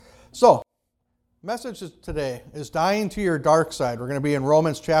So, message today is dying to your dark side. We're going to be in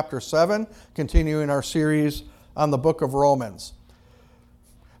Romans chapter 7, continuing our series on the book of Romans.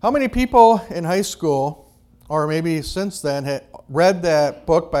 How many people in high school, or maybe since then, had read that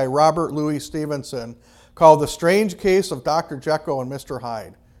book by Robert Louis Stevenson called The Strange Case of Dr. Jekyll and Mr.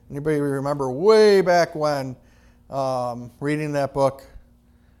 Hyde? Anybody remember way back when reading that book?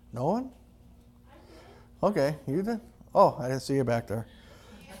 No one? Okay, you did? Oh, I didn't see you back there.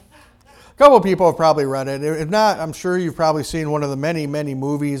 A couple of people have probably read it. If not, I'm sure you've probably seen one of the many, many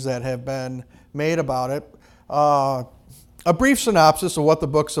movies that have been made about it. A brief synopsis of what the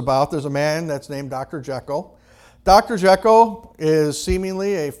book's about. There's a man that's named Dr. Jekyll. Dr. Jekyll is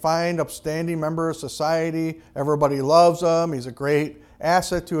seemingly a fine, upstanding member of society. Everybody loves him. He's a great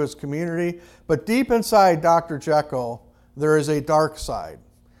asset to his community. But deep inside Dr. Jekyll, there is a dark side.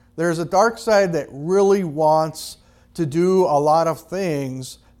 There's a dark side that really wants to do a lot of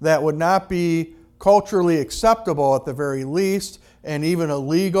things that would not be culturally acceptable at the very least, and even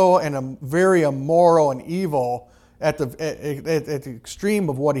illegal and very immoral and evil at the extreme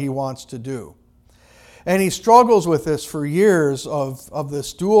of what he wants to do. And he struggles with this for years of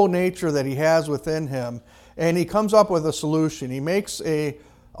this dual nature that he has within him, and he comes up with a solution. He makes a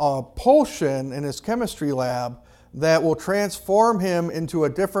potion in his chemistry lab that will transform him into a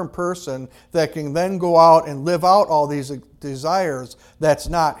different person that can then go out and live out all these desires. That's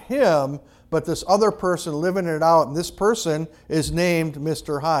not him, but this other person living it out, and this person is named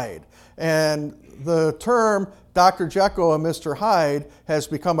Mr. Hyde. And the term Dr. Jekyll and Mr. Hyde has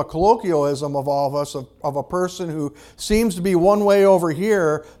become a colloquialism of all of us, of a person who seems to be one way over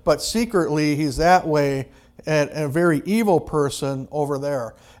here, but secretly he's that way, and a very evil person over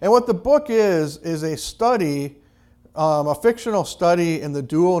there. And what the book is a study, a fictional study in the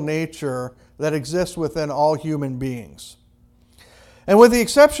dual nature that exists within all human beings. And with the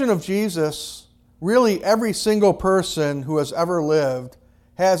exception of Jesus, really every single person who has ever lived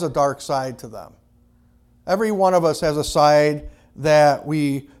has a dark side to them. Every one of us has a side that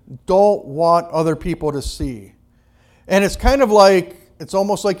we don't want other people to see. And it's kind of like, it's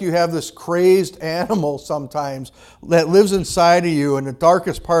almost like you have this crazed animal sometimes that lives inside of you in the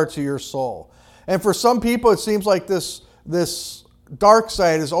darkest parts of your soul. And for some people, it seems like this dark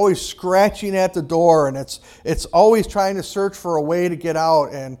side is always scratching at the door, and it's always trying to search for a way to get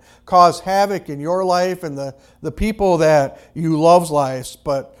out and cause havoc in your life and the people that you love's lives.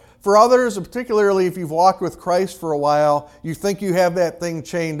 But for others, and particularly if you've walked with Christ for a while, you think you have that thing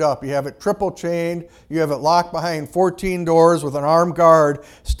chained up. You have it triple chained. You have it locked behind 14 doors with an armed guard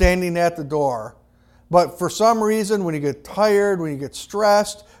standing at the door. But for some reason, when you get tired, when you get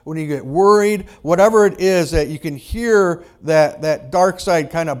stressed, when you get worried, whatever it is, that you can hear that dark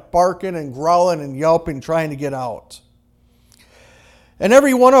side kind of barking and growling and yelping, trying to get out. And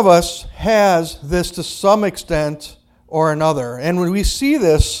every one of us has this to some extent or another. And when we see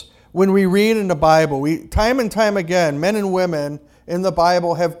this, when we read in the Bible, time and time again, men and women in the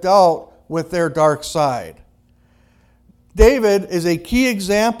Bible have dealt with their dark side. David is a key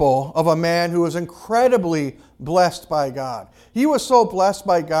example of a man who was incredibly blessed by God. He was so blessed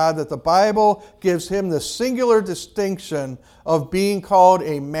by God that the Bible gives him the singular distinction of being called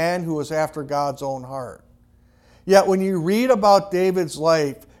a man who was after God's own heart. Yet when you read about David's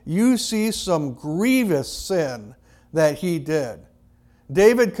life, you see some grievous sin that he did.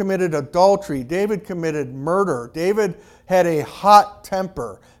 David committed adultery. David committed murder. David had a hot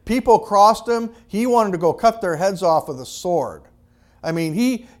temper. People crossed him. He wanted to go cut their heads off with a sword. I mean,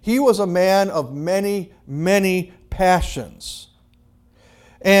 he was a man of many, many passions.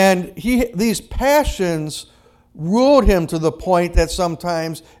 And these passions ruled him to the point that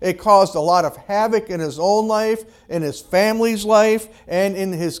sometimes it caused a lot of havoc in his own life, in his family's life, and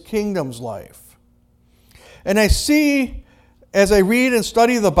in his kingdom's life. And I see, as I read and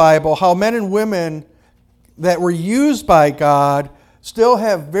study the Bible, how men and women that were used by God still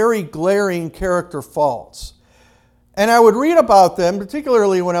have very glaring character faults. And I would read about them,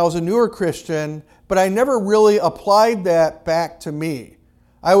 particularly when I was a newer Christian, but I never really applied that back to me.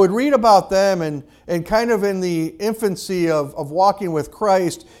 I would read about them, and kind of in the infancy of walking with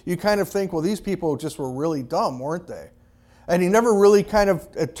Christ, you kind of think, well, these people just were really dumb, weren't they? And you never really kind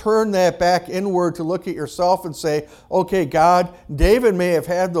of turn that back inward to look at yourself and say, okay, God, David may have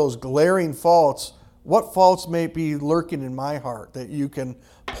had those glaring faults. What faults may be lurking in my heart that you can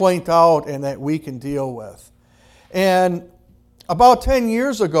point out and that we can deal with? And about 10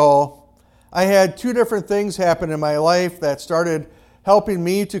 years ago, I had two different things happen in my life that started helping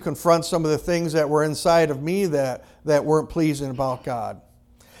me to confront some of the things that were inside of me that weren't pleasing about God.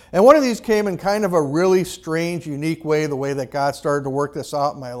 And one of these came in kind of a really strange, unique way, the way that God started to work this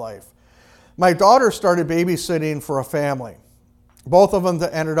out in my life. My daughter started babysitting for a family. Both of them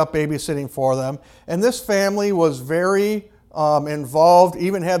that ended up babysitting for them. And this family was very involved,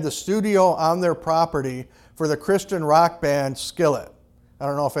 even had the studio on their property for the Christian rock band Skillet. I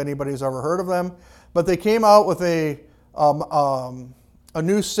don't know if anybody's ever heard of them, but they came out with a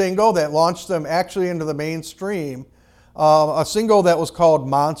new single that launched them actually into the mainstream, a single that was called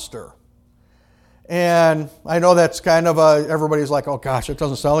Monster. And I know that's kind of everybody's like, oh gosh, it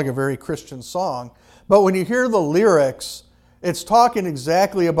doesn't sound like a very Christian song. But when you hear the lyrics, it's talking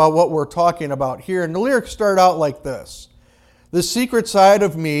exactly about what we're talking about here. And the lyrics start out like this. The secret side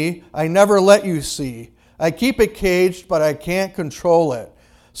of me, I never let you see. I keep it caged, but I can't control it.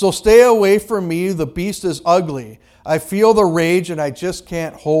 So stay away from me, the beast is ugly. I feel the rage and I just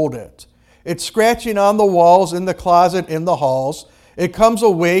can't hold it. It's scratching on the walls, in the closet, in the halls. It comes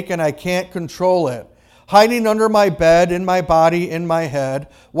awake and I can't control it. Hiding under my bed, in my body, in my head.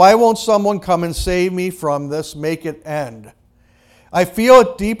 Why won't someone come and save me from this, make it end? I feel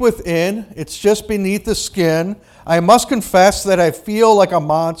it deep within. It's just beneath the skin. I must confess that I feel like a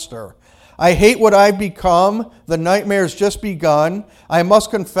monster. I hate what I've become. The nightmare's just begun. I must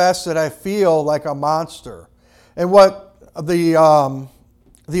confess that I feel like a monster. And what the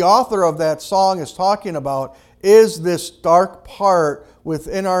author of that song is talking about is this dark part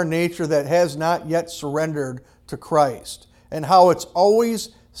within our nature that has not yet surrendered to Christ, and how it's always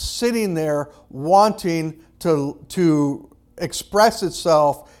sitting there wanting to express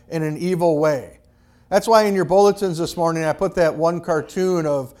itself in an evil way. That's why in your bulletins this morning I put that one cartoon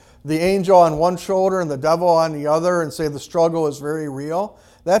of the angel on one shoulder and the devil on the other and say the struggle is very real.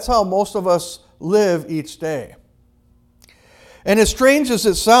 That's how most of us live each day. And as strange as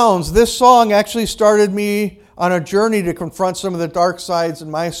it sounds, this song actually started me on a journey to confront some of the dark sides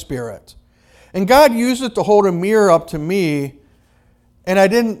in my spirit. And God used it to hold a mirror up to me, and I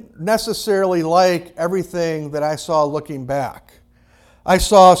didn't necessarily like everything that I saw looking back. I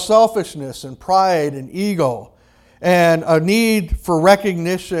saw selfishness and pride and ego and a need for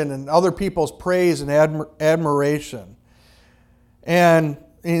recognition and other people's praise and admiration. And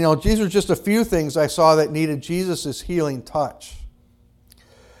these are just a few things I saw that needed Jesus' healing touch.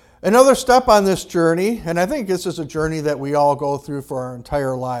 Another step on this journey, and I think this is a journey that we all go through for our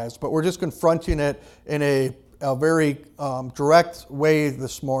entire lives, but we're just confronting it in a very direct way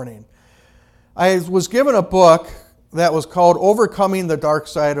this morning. I was given a book that was called Overcoming the Dark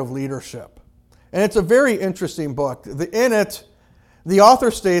Side of Leadership. And it's a very interesting book. In it, the author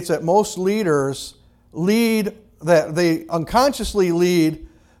states that most leaders that they unconsciously lead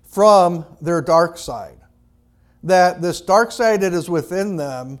from their dark side. That this dark side that is within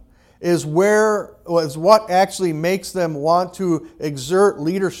them is what actually makes them want to exert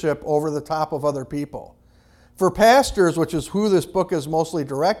leadership over the top of other people. For pastors, which is who this book is mostly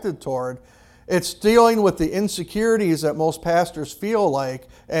directed toward, it's dealing with the insecurities that most pastors feel like,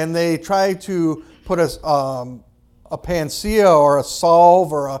 and they try to put a panacea or a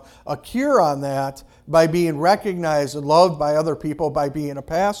solve or a cure on that by being recognized and loved by other people by being a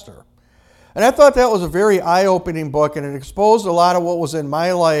pastor. And I thought that was a very eye-opening book, and it exposed a lot of what was in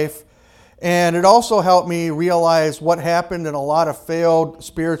my life, and it also helped me realize what happened in a lot of failed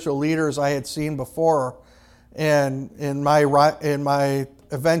spiritual leaders I had seen before, and in my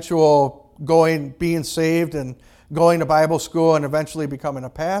eventual being saved and going to Bible school and eventually becoming a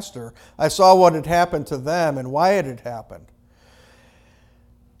pastor. I saw what had happened to them and why it had happened.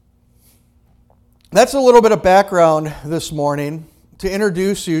 That's a little bit of background this morning to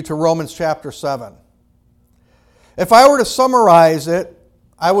introduce you to Romans chapter 7. If I were to summarize it,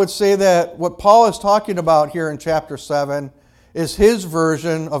 I would say that what Paul is talking about here in chapter 7 is his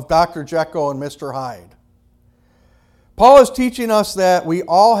version of Dr. Jekyll and Mr. Hyde. Paul is teaching us that we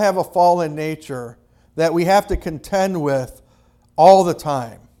all have a fallen nature that we have to contend with all the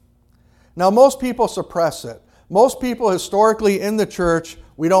time. Now, most people suppress it. Most people historically in the church,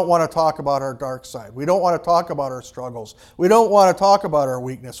 we don't want to talk about our dark side. We don't want to talk about our struggles. We don't want to talk about our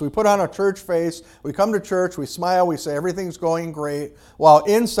weakness. We put on a church face, we come to church, we smile, we say everything's going great, while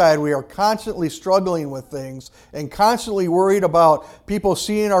inside we are constantly struggling with things and constantly worried about people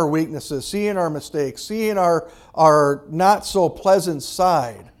seeing our weaknesses, seeing our mistakes, seeing our not so pleasant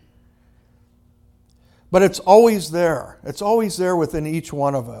side. But it's always there. It's always there within each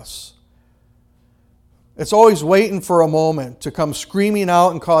one of us. It's always waiting for a moment to come screaming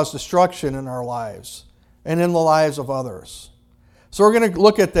out and cause destruction in our lives and in the lives of others. So we're going to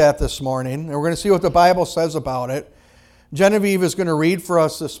look at that this morning, and we're going to see what the Bible says about it. Genevieve is going to read for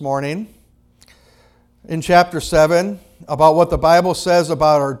us this morning in chapter 7, about what the Bible says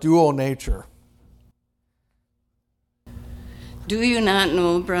about our dual nature. Do you not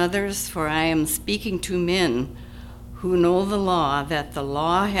know, brothers, for I am speaking to men who know the law, that the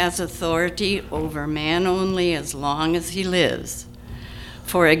law has authority over man only as long as he lives?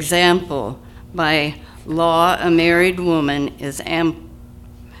 For example, by law, a married woman is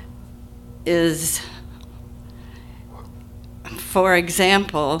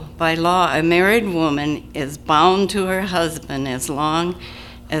bound to her husband as long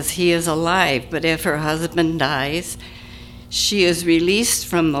as he is alive, but if her husband dies, she is released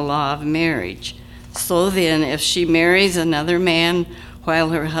from the law of marriage. So then, if she marries another man while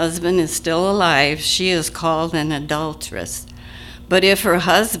her husband is still alive, she is called an adulteress. But if her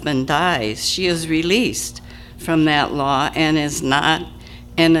husband dies, she is released from that law and is not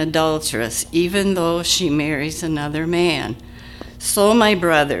an adulteress, even though she marries another man. So, my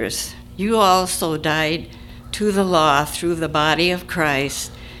brothers, you also died to the law through the body of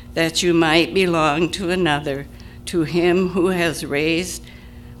Christ, that you might belong to another, to him who was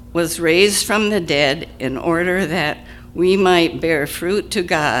raised from the dead, in order that we might bear fruit to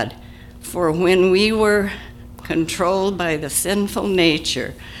God. For when we were controlled by the sinful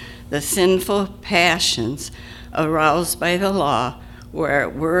nature, the sinful passions aroused by the law were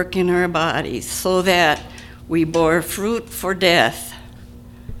at work in our bodies, so that we bore fruit for death.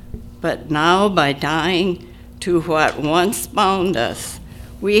 But now, by dying to what once bound us,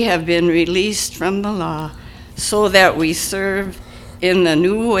 we have been released from the law, so that we serve in the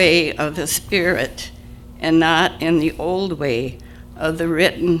new way of the Spirit, and not in the old way of the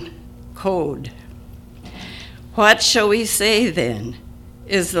written code. What shall we say then?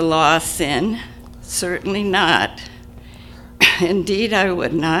 Is the law sin? Certainly not. Indeed, I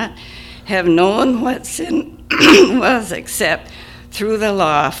would not have known what sin was except through the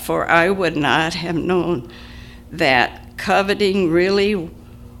law, for I would not have known that coveting really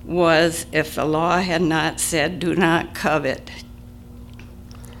was if the law had not said, do not covet.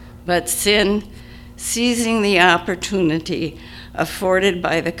 But sin, seizing the opportunity afforded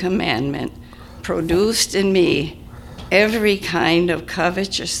by the commandment, produced in me every kind of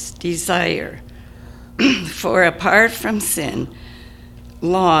covetous desire. For apart from sin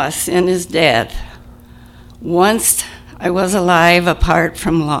is death. Once I was alive apart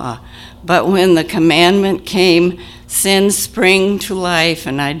from law, but when the commandment came, sin sprang to life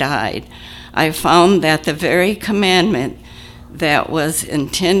and I died. I found that the very commandment that was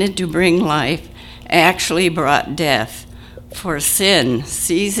intended to bring life actually brought death. For sin,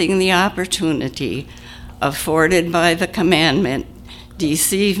 seizing the opportunity afforded by the commandment,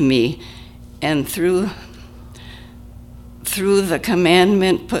 deceived me, and through the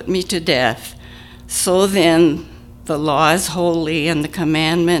commandment put me to death. So then, the law is holy, and the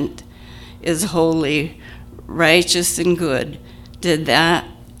commandment is holy, righteous, and good. Did that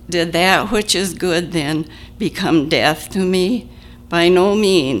which is good then become death to me? By no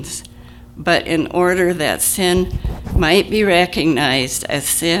means. But in order that sin might be recognized as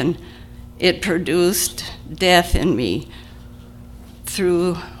sin, it produced death in me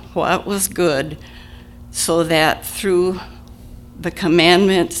through what was good, so that through the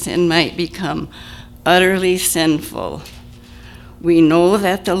commandment sin might become utterly sinful. We know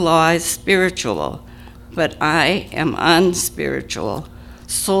that the law is spiritual, but I am unspiritual,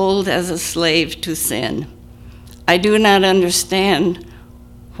 sold as a slave to sin. I do not understand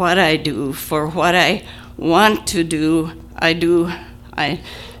what I do, for what I want to do, I do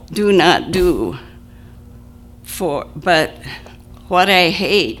not do. But what I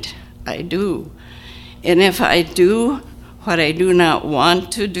hate, I do. And if I do what I do not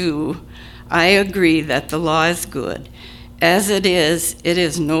want to do, I agree that the law is good. As it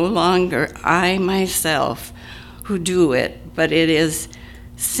is no longer I myself who do it, but it is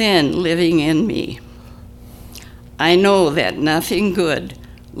sin living in me. I know that nothing good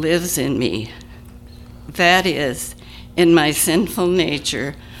lives in me, that is, in my sinful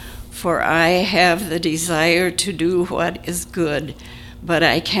nature, for I have the desire to do what is good, but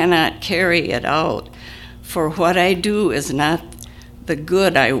I cannot carry it out. For what I do is not the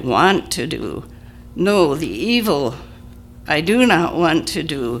good I want to do. No, the evil I do not want to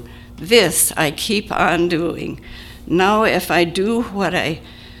do, this I keep on doing. Now if I do what I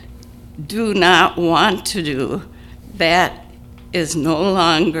do not want to do, that is no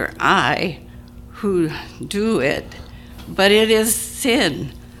longer I who do it, but it is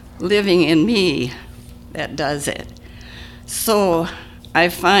sin living in me that does it. So I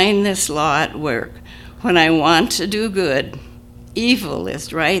find this law at work. When I want to do good, evil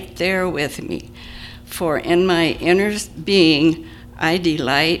is right there with me. For in my inner being, I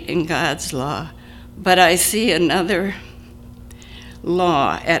delight in God's law, but I see another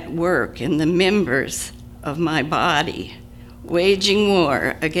law at work in the members of my body, waging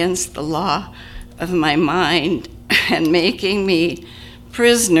war against the law of my mind and making me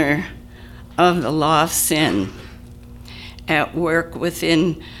prisoner of the law of sin at work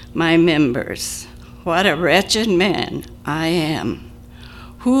within my members. What a wretched man I am.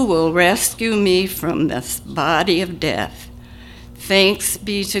 Who will rescue me from this body of death? Thanks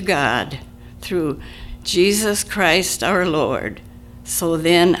be to God through Jesus Christ our Lord. So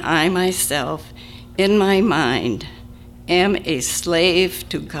then I myself, in my mind, am a slave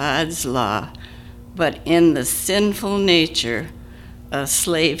to God's law, but in the sinful nature, a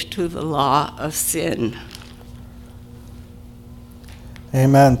slave to the law of sin.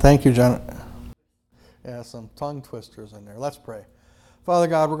 Amen. Thank you, Jen. Yeah, some tongue twisters in there. Let's pray. Father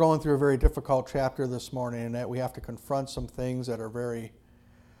God, we're going through a very difficult chapter this morning, and that we have to confront some things that are very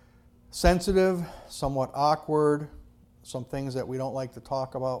sensitive, somewhat awkward, some things that we don't like to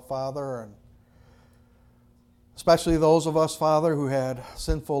talk about, Father, and especially those of us, Father, who had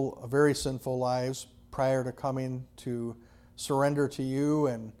very sinful lives prior to coming to surrender to you,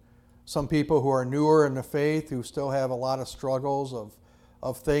 and some people who are newer in the faith who still have a lot of struggles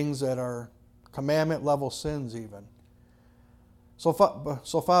of things that are commandment level sins even. So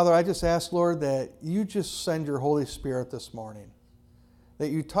Father, I just ask, Lord, that you just send your Holy Spirit this morning, that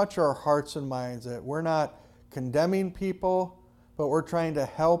you touch our hearts and minds, that we're not condemning people, but we're trying to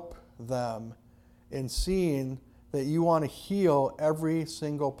help them in seeing that you want to heal every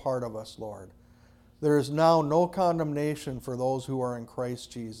single part of us, Lord. There is now no condemnation for those who are in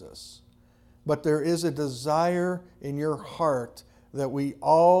Christ Jesus, but there is a desire in your heart that we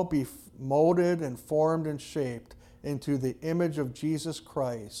all be molded and formed and shaped into the image of Jesus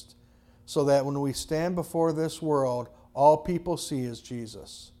Christ, so that when we stand before this world, all people see is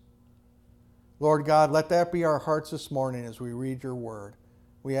Jesus. Lord God, let that be our hearts this morning as we read your word.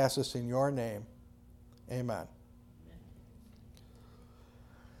 We ask this in your name. Amen.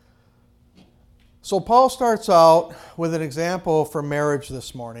 So Paul starts out with an example for marriage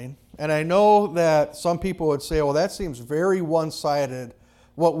this morning. And I know that some people would say, well, that seems very one-sided,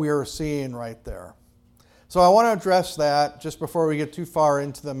 what we are seeing right there. So I want to address that just before we get too far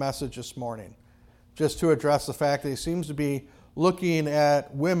into the message this morning, just to address the fact that he seems to be looking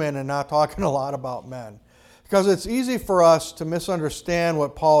at women and not talking a lot about men. Because it's easy for us to misunderstand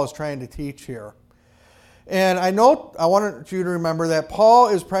what Paul is trying to teach here. And I wanted you to remember that Paul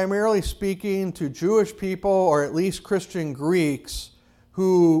is primarily speaking to Jewish people, or at least Christian Greeks,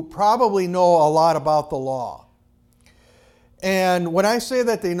 who probably know a lot about the law. And when I say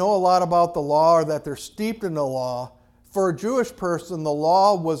that they know a lot about the law, or that they're steeped in the law, for a Jewish person, the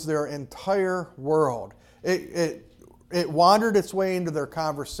law was their entire world. It wandered its way into their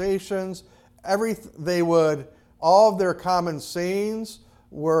conversations. All of their common sayings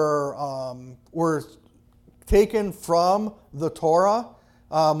were taken from the Torah.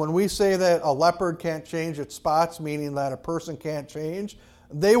 When we say that a leopard can't change its spots, meaning that a person can't change,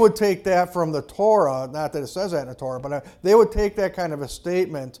 they would take that from the Torah, not that it says that in the Torah, but they would take that kind of a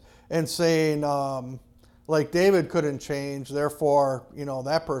statement and saying, like David couldn't change, therefore,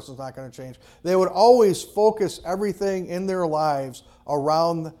 that person's not going to change. They would always focus everything in their lives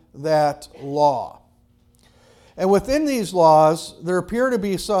around that law. And within these laws, there appear to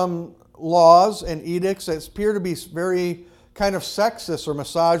be some laws and edicts that appear to be very kind of sexist or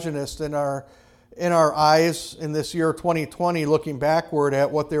misogynist in our eyes in this year 2020, looking backward at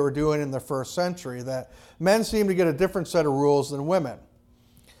what they were doing in the first century, that men seem to get a different set of rules than women.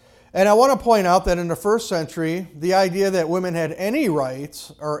 And I want to point out that in the first century, the idea that women had any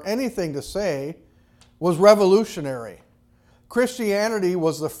rights or anything to say was revolutionary. Christianity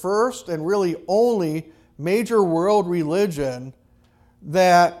was the first and really only major world religion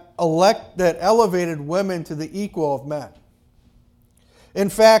that elevated women to the equal of men. In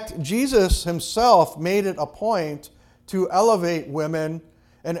fact, Jesus himself made it a point to elevate women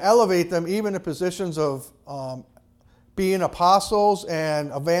and elevate them even to positions of being apostles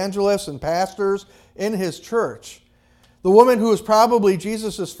and evangelists and pastors in his church. The woman who was probably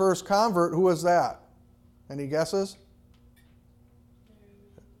Jesus' first convert, who was that? Any guesses?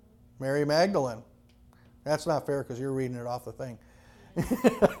 Mary Magdalene. That's not fair because you're reading it off the thing.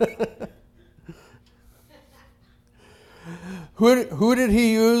 Who did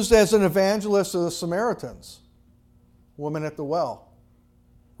he use as an evangelist to the Samaritans? Woman at the well,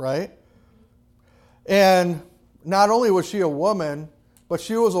 right? And not only was she a woman, but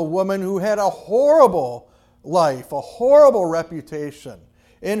she was a woman who had a horrible life, a horrible reputation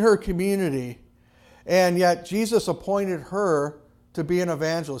in her community, and yet Jesus appointed her to be an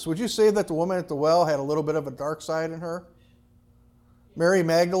evangelist. Would you say that the woman at the well had a little bit of a dark side in her? Mary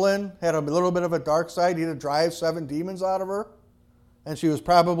Magdalene had a little bit of a dark side. He had to drive 7 demons out of her. And she was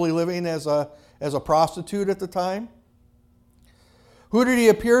probably living as a prostitute at the time. Who did he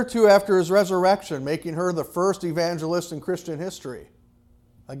appear to after his resurrection, making her the first evangelist in Christian history?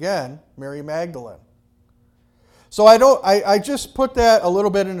 Again, Mary Magdalene. So I just put that a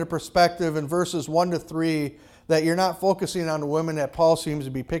little bit into perspective in verses 1 to 3, that you're not focusing on the women, that Paul seems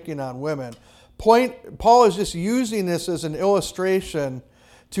to be picking on women. Paul is just using this as an illustration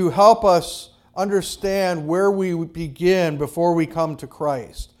to help us understand where we begin before we come to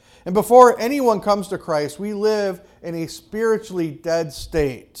Christ. And before anyone comes to Christ, we live in a spiritually dead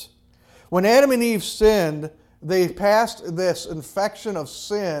state. When Adam and Eve sinned, they passed this infection of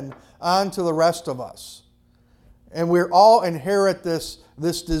sin on to the rest of us. And we all inherit this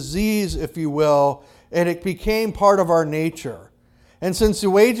disease, if you will, and it became part of our nature. And since the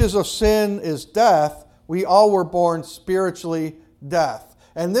wages of sin is death, we all were born spiritually death.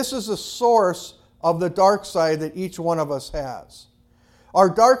 And this is the source of the dark side that each one of us has. Our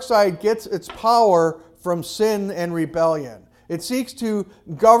dark side gets its power from sin and rebellion. It seeks to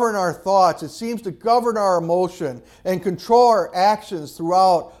govern our thoughts. It seems to govern our emotion and control our actions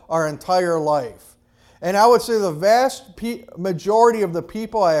throughout our entire life. And I would say the vast majority of the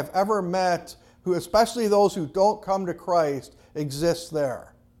people I have ever met, who, especially those who don't come to Christ, exist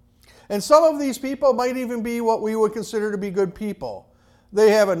there. And some of these people might even be what we would consider to be good people.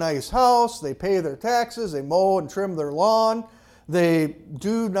 They have a nice house, they pay their taxes, they mow and trim their lawn, they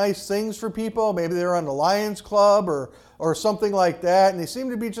do nice things for people. Maybe they're on the Lions Club or something like that, and they seem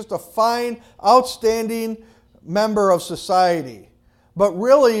to be just a fine, outstanding member of society. But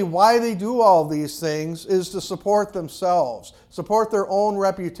really, why they do all these things is to support themselves, support their own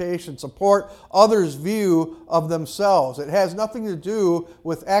reputation, support others' view of themselves. It has nothing to do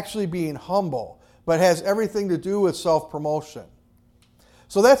with actually being humble, but has everything to do with self-promotion.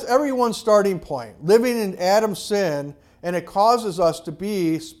 So that's everyone's starting point, living in Adam's sin, and it causes us to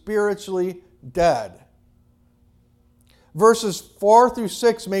be spiritually dead. Verses 4 through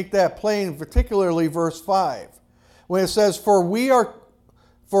 6 make that plain, particularly verse 5, when it says, For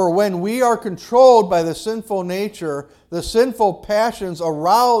when we are controlled by the sinful nature, the sinful passions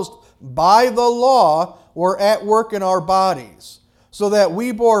aroused by the law were at work in our bodies, so that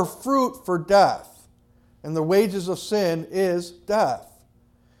we bore fruit for death. And the wages of sin is death.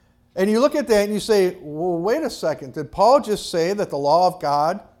 And you look at that and you say, well, wait a second. Did Paul just say that the law of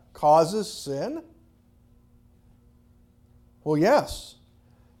God causes sin? Well, yes.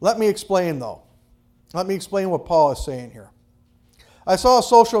 Let me explain, though. Let me explain what Paul is saying here. I saw a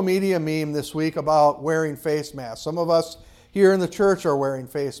social media meme this week about wearing face masks. Some of us here in the church are wearing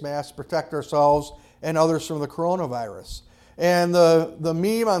face masks to protect ourselves and others from the coronavirus. And the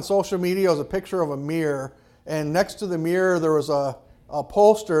meme on social media was a picture of a mirror, and next to the mirror there was a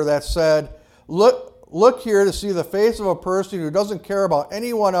poster that said, look here to see the face of a person who doesn't care about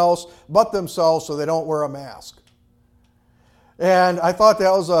anyone else but themselves, so they don't wear a mask. And I thought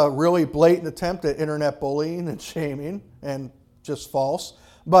that was a really blatant attempt at internet bullying and shaming, and just false.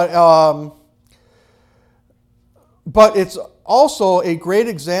 But it's also a great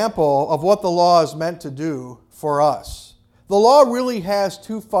example of what the law is meant to do for us. The law really has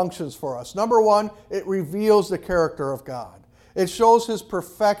 2 functions for us. Number 1, it reveals the character of God. It shows His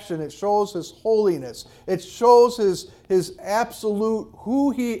perfection. It shows His holiness. It shows His absolute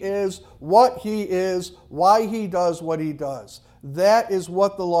who He is, what He is, why He does what He does. That is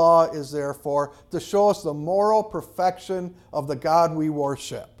what the law is there for, to show us the moral perfection of the God we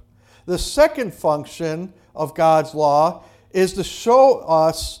worship. The second function of God's law is to show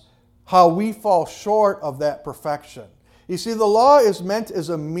us how we fall short of that perfection. You see, the law is meant as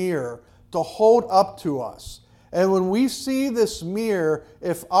a mirror to hold up to us. And when we see this mirror,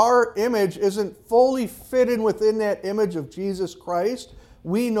 if our image isn't fully fitted within that image of Jesus Christ,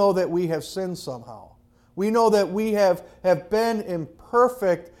 we know that we have sinned somehow. We know that we have been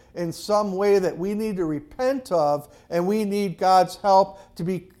imperfect in some way that we need to repent of, and we need God's help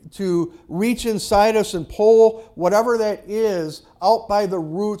to reach inside us and pull whatever that is out by the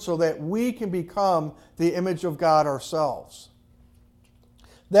root so that we can become the image of God ourselves.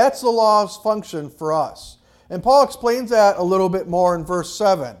 That's the law's function for us. And Paul explains that a little bit more in verse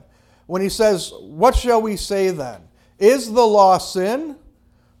 7 when he says, What shall we say then? Is the law sin?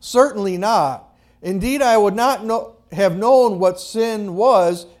 Certainly not. Indeed, I would not have known what sin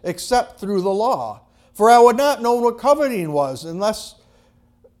was except through the law. For I would not know what coveting was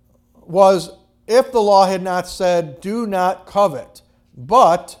if the law had not said, Do not covet.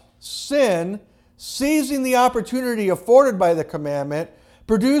 But sin, seizing the opportunity afforded by the commandment,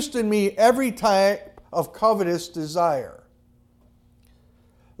 produced in me every type of covetous desire.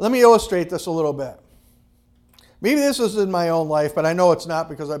 Let me illustrate this a little bit. Maybe this is in my own life, but I know it's not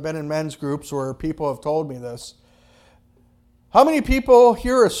because I've been in men's groups where people have told me this. How many people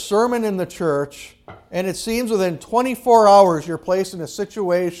hear a sermon in the church and it seems within 24 hours you're placed in a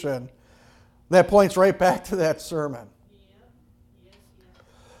situation that points right back to that sermon?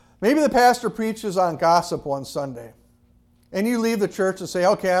 Maybe the pastor preaches on gossip one Sunday and you leave the church and say,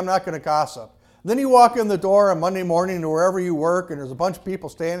 okay, I'm not going to gossip. Then you walk in the door on Monday morning to wherever you work, and there's a bunch of people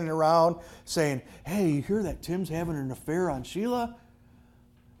standing around saying, hey, you hear that Tim's having an affair on Sheila?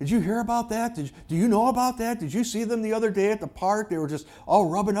 Did you hear about that? Do you know about that? Did you see them the other day at the park? They were just all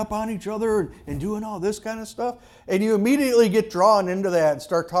rubbing up on each other and doing all this kind of stuff. And you immediately get drawn into that and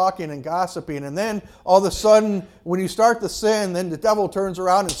start talking and gossiping. And then all of a sudden, when you start to sin, then the devil turns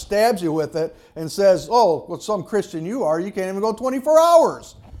around and stabs you with it and says, oh, what some Christian you are, you can't even go 24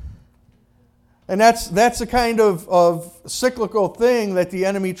 hours. And that's the kind of cyclical thing that the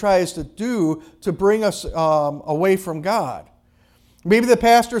enemy tries to do to bring us away from God. Maybe the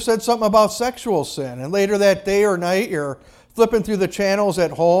pastor said something about sexual sin, and later that day or night you're flipping through the channels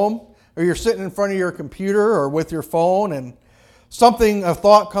at home, or you're sitting in front of your computer or with your phone, and a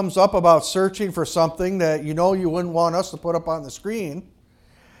thought comes up about searching for something that you know you wouldn't want us to put up on the screen,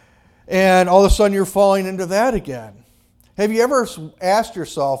 and all of a sudden you're falling into that again. Have you ever asked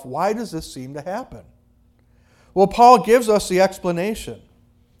yourself, why does this seem to happen? Well, Paul gives us the explanation.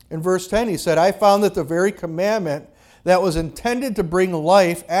 In verse 10, he said, I found that the very commandment that was intended to bring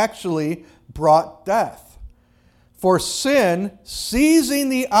life actually brought death. For sin, seizing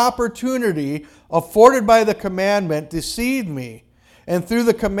the opportunity afforded by the commandment, deceived me, and through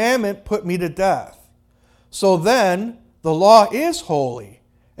the commandment put me to death. So then, the law is holy,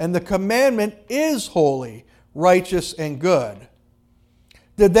 and the commandment is holy, righteous, and good.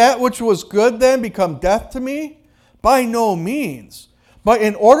 Did that which was good then become death to me? By no means. But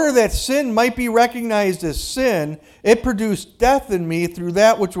in order that sin might be recognized as sin, it produced death in me through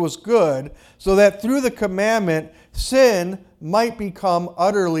that which was good, so that through the commandment, sin might become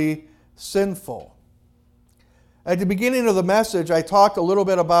utterly sinful. At the beginning of the message, I talked a little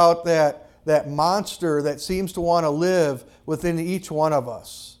bit about that monster that seems to want to live within each one of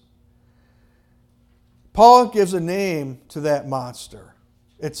us. Paul gives a name to that monster.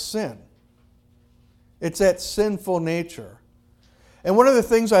 It's sin. It's that sinful nature. And one of the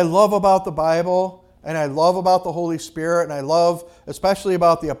things I love about the Bible, and I love about the Holy Spirit, and I love especially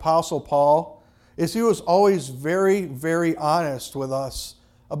about the Apostle Paul, is he was always very, very honest with us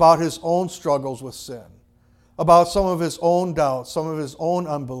about his own struggles with sin, about some of his own doubts, some of his own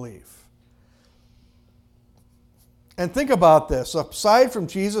unbelief. And think about this. Aside from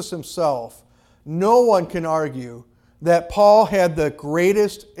Jesus himself, no one can argue that Paul had the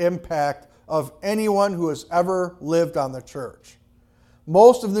greatest impact of anyone who has ever lived on the church.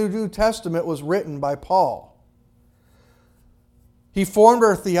 Most of the New Testament was written by Paul. He formed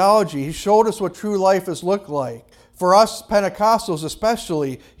our theology. He showed us what true life has looked like. For us Pentecostals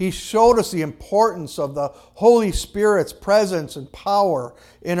especially, he showed us the importance of the Holy Spirit's presence and power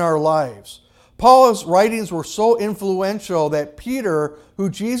in our lives. Paul's writings were so influential that Peter,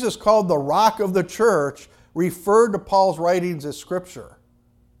 who Jesus called the rock of the church, referred to Paul's writings as Scripture.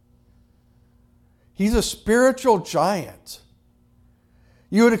 He's a spiritual giant.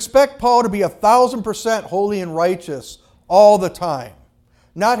 You would expect Paul to be 1,000% holy and righteous all the time,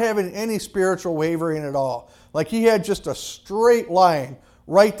 not having any spiritual wavering at all. Like he had just a straight line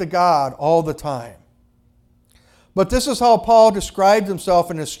right to God all the time. But this is how Paul described himself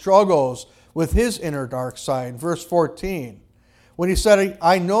in his struggles with his inner dark side. Verse 14, when he said,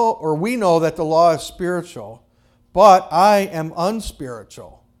 we know that the law is spiritual, but I am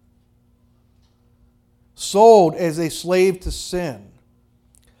unspiritual, sold as a slave to sin.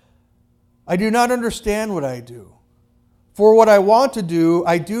 I do not understand what I do. For what I want to do,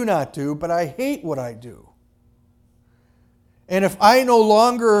 I do not do, but I hate what I do. And if I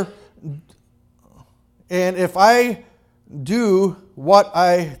do what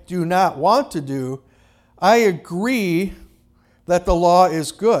I do not want to do, I agree that the law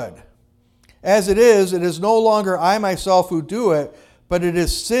is good. As it is no longer I myself who do it, but it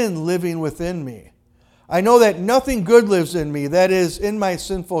is sin living within me. I know that nothing good lives in me, that is, in my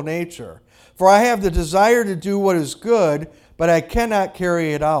sinful nature. For I have the desire to do what is good, but I cannot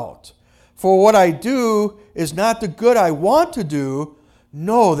carry it out. For what I do is not the good I want to do,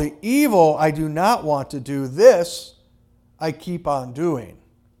 no, the evil I do not want to do, this I keep on doing.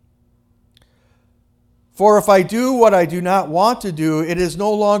 For if I do what I do not want to do, it is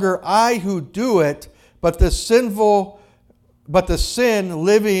no longer I who do it, but the sin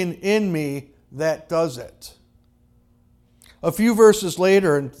living in me that does it. A few verses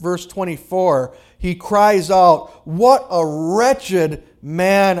later, in verse 24, he cries out, "What a wretched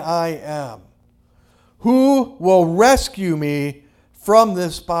man I am! Who will rescue me from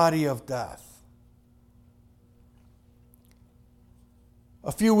this body of death?"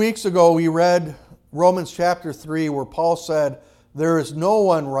 A few weeks ago, we read Romans chapter 3, where Paul said, "There is no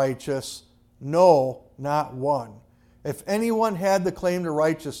one righteous, no, not one." If anyone had the claim to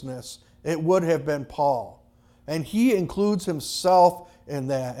righteousness, it would have been Paul. And he includes himself in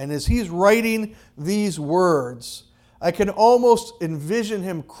that. And as he's writing these words, I can almost envision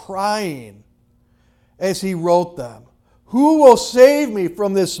him crying as he wrote them. Who will save me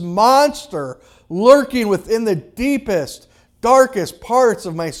from this monster lurking within the deepest, darkest parts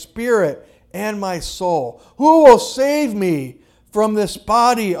of my spirit and my soul? Who will save me from this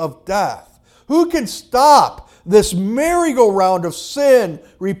body of death? Who can stop this merry-go-round of sin,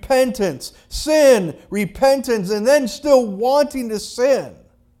 repentance, and then still wanting to sin?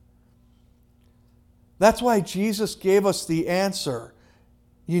 That's why Jesus gave us the answer.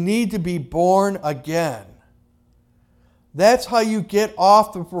 You need to be born again. That's how you get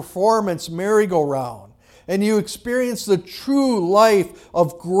off the performance merry-go-round and you experience the true life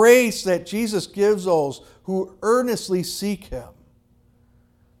of grace that Jesus gives those who earnestly seek Him.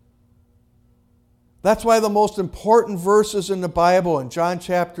 That's why the most important verses in the Bible, in John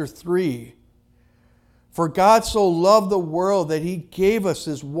chapter 3, "For God so loved the world that He gave us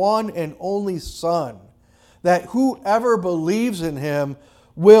His one and only Son, that whoever believes in Him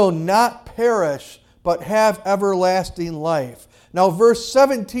will not perish, but have everlasting life." Now, verse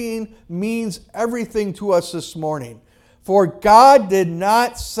 17 means everything to us this morning. "For God did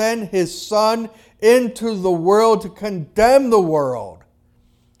not send His Son into the world to condemn the world,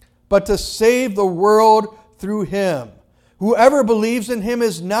 but to save the world through Him. Whoever believes in Him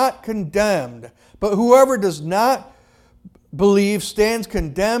is not condemned, but whoever does not believe stands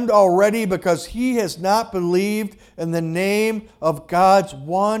condemned already, because he has not believed in the name of God's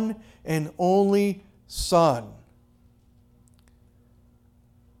one and only Son."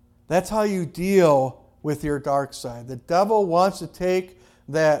 That's how you deal with your dark side. The devil wants to take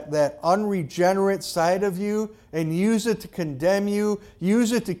that unregenerate side of you and use it to condemn you,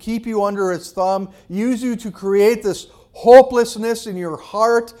 use it to keep you under its thumb, use you to create this hopelessness in your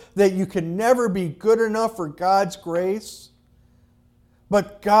heart that you can never be good enough for God's grace.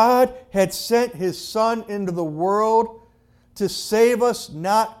 But God had sent His Son into the world to save us,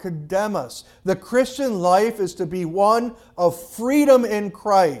 not condemn us. The Christian life is to be one of freedom in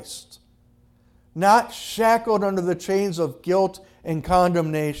Christ, not shackled under the chains of guilt and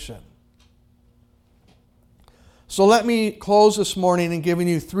condemnation. So let me close this morning in giving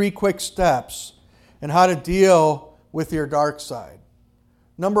you 3 quick steps in how to deal with your dark side.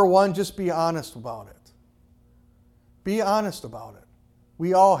 Number 1, just be honest about it. Be honest about it.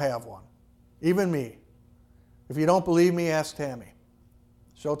 We all have one, even me. If you don't believe me, ask Tammy.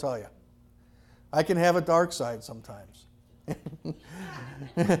 She'll tell you. I can have a dark side sometimes.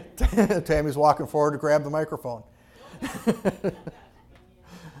 Tammy's walking forward to grab the microphone.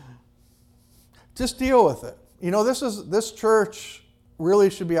 Just deal with it. You know, this church really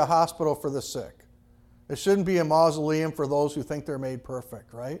should be a hospital for the sick. It shouldn't be a mausoleum for those who think they're made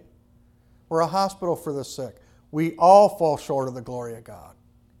perfect, right? We're a hospital for the sick. We all fall short of the glory of God.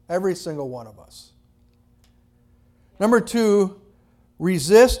 Every single one of us. Number 2,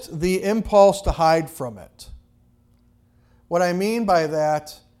 resist the impulse to hide from it. What I mean by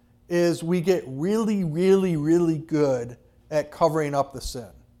that is we get really, really, really good at covering up the sin.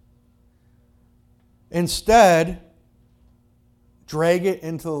 Instead, drag it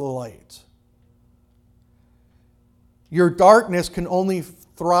into the light. Your darkness can only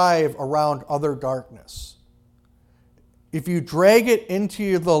thrive around other darkness. If you drag it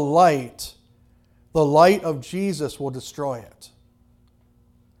into the light of Jesus will destroy it.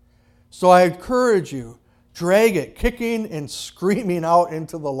 So I encourage you, drag it, kicking and screaming out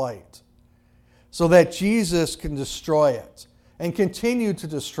into the light, so that Jesus can destroy it and continue to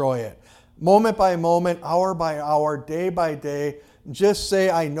destroy it. Moment by moment, hour by hour, day by day. Just say,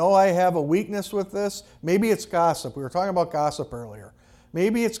 I know I have a weakness with this. Maybe it's gossip. We were talking about gossip earlier.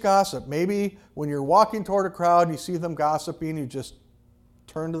 Maybe it's gossip. Maybe when you're walking toward a crowd, you see them gossiping, you just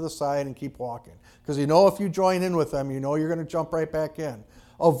turn to the side and keep walking. Because you know if you join in with them, you know you're going to jump right back in.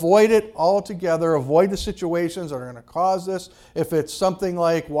 Avoid it altogether. Avoid the situations that are going to cause this. If it's something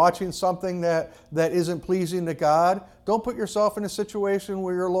like watching something that isn't pleasing to God, don't put yourself in a situation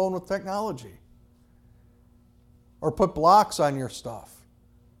where you're alone with technology. Or put blocks on your stuff.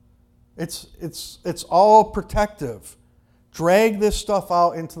 It's all protective. Drag this stuff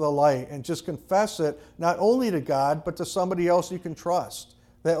out into the light and just confess it, not only to God, but to somebody else you can trust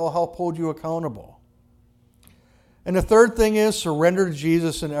that will help hold you accountable. And the third thing is surrender to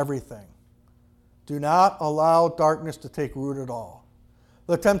Jesus in everything. Do not allow darkness to take root at all.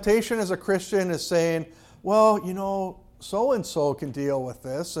 The temptation as a Christian is saying, well, so-and-so can deal with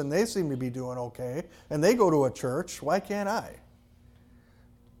this, and they seem to be doing okay, and they go to a church. Why can't I?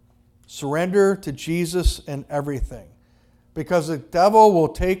 Surrender to Jesus in everything. Because the devil will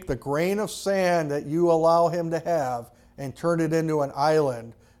take the grain of sand that you allow him to have and turn it into an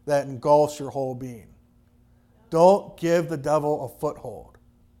island that engulfs your whole being. Don't give the devil a foothold.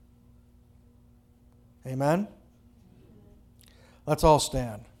 Amen? Let's all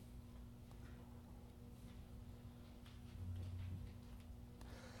stand.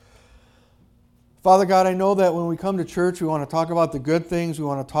 Father God, I know that when we come to church, we want to talk about the good things. We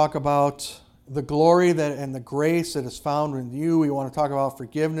want to talk about the glory and the grace that is found in you. We want to talk about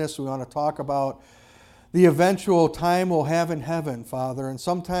forgiveness. We want to talk about the eventual time we'll have in heaven, Father. And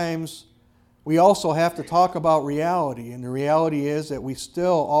sometimes we also have to talk about reality. And the reality is that we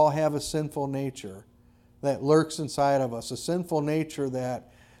still all have a sinful nature that lurks inside of us, a sinful nature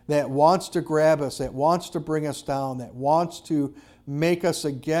that wants to grab us, that wants to bring us down, that wants to make us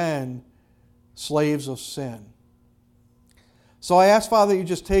again slaves of sin. So I ask, Father, you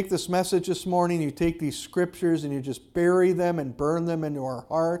just take this message this morning, you take these scriptures and you just bury them and burn them into our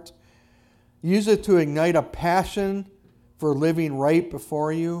heart. Use it to ignite a passion for living right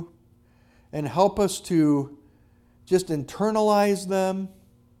before you, and help us to just internalize them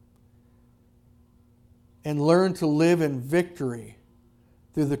and learn to live in victory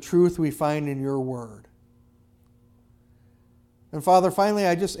through the truth we find in your word. And Father, finally,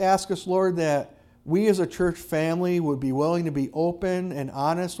 I just ask us, Lord, that we as a church family would be willing to be open and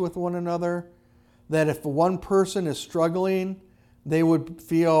honest with one another, that if one person is struggling, they would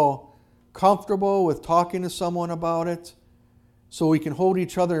feel comfortable with talking to someone about it, so we can hold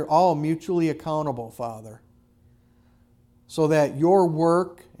each other all mutually accountable, Father, so that your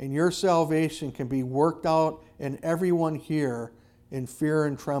work and your salvation can be worked out in everyone here in fear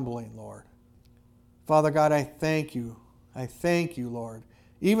and trembling, Lord. Father God, I thank you. I thank you, Lord,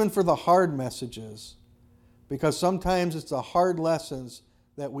 even for the hard messages, because sometimes it's the hard lessons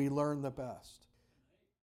that we learn the best.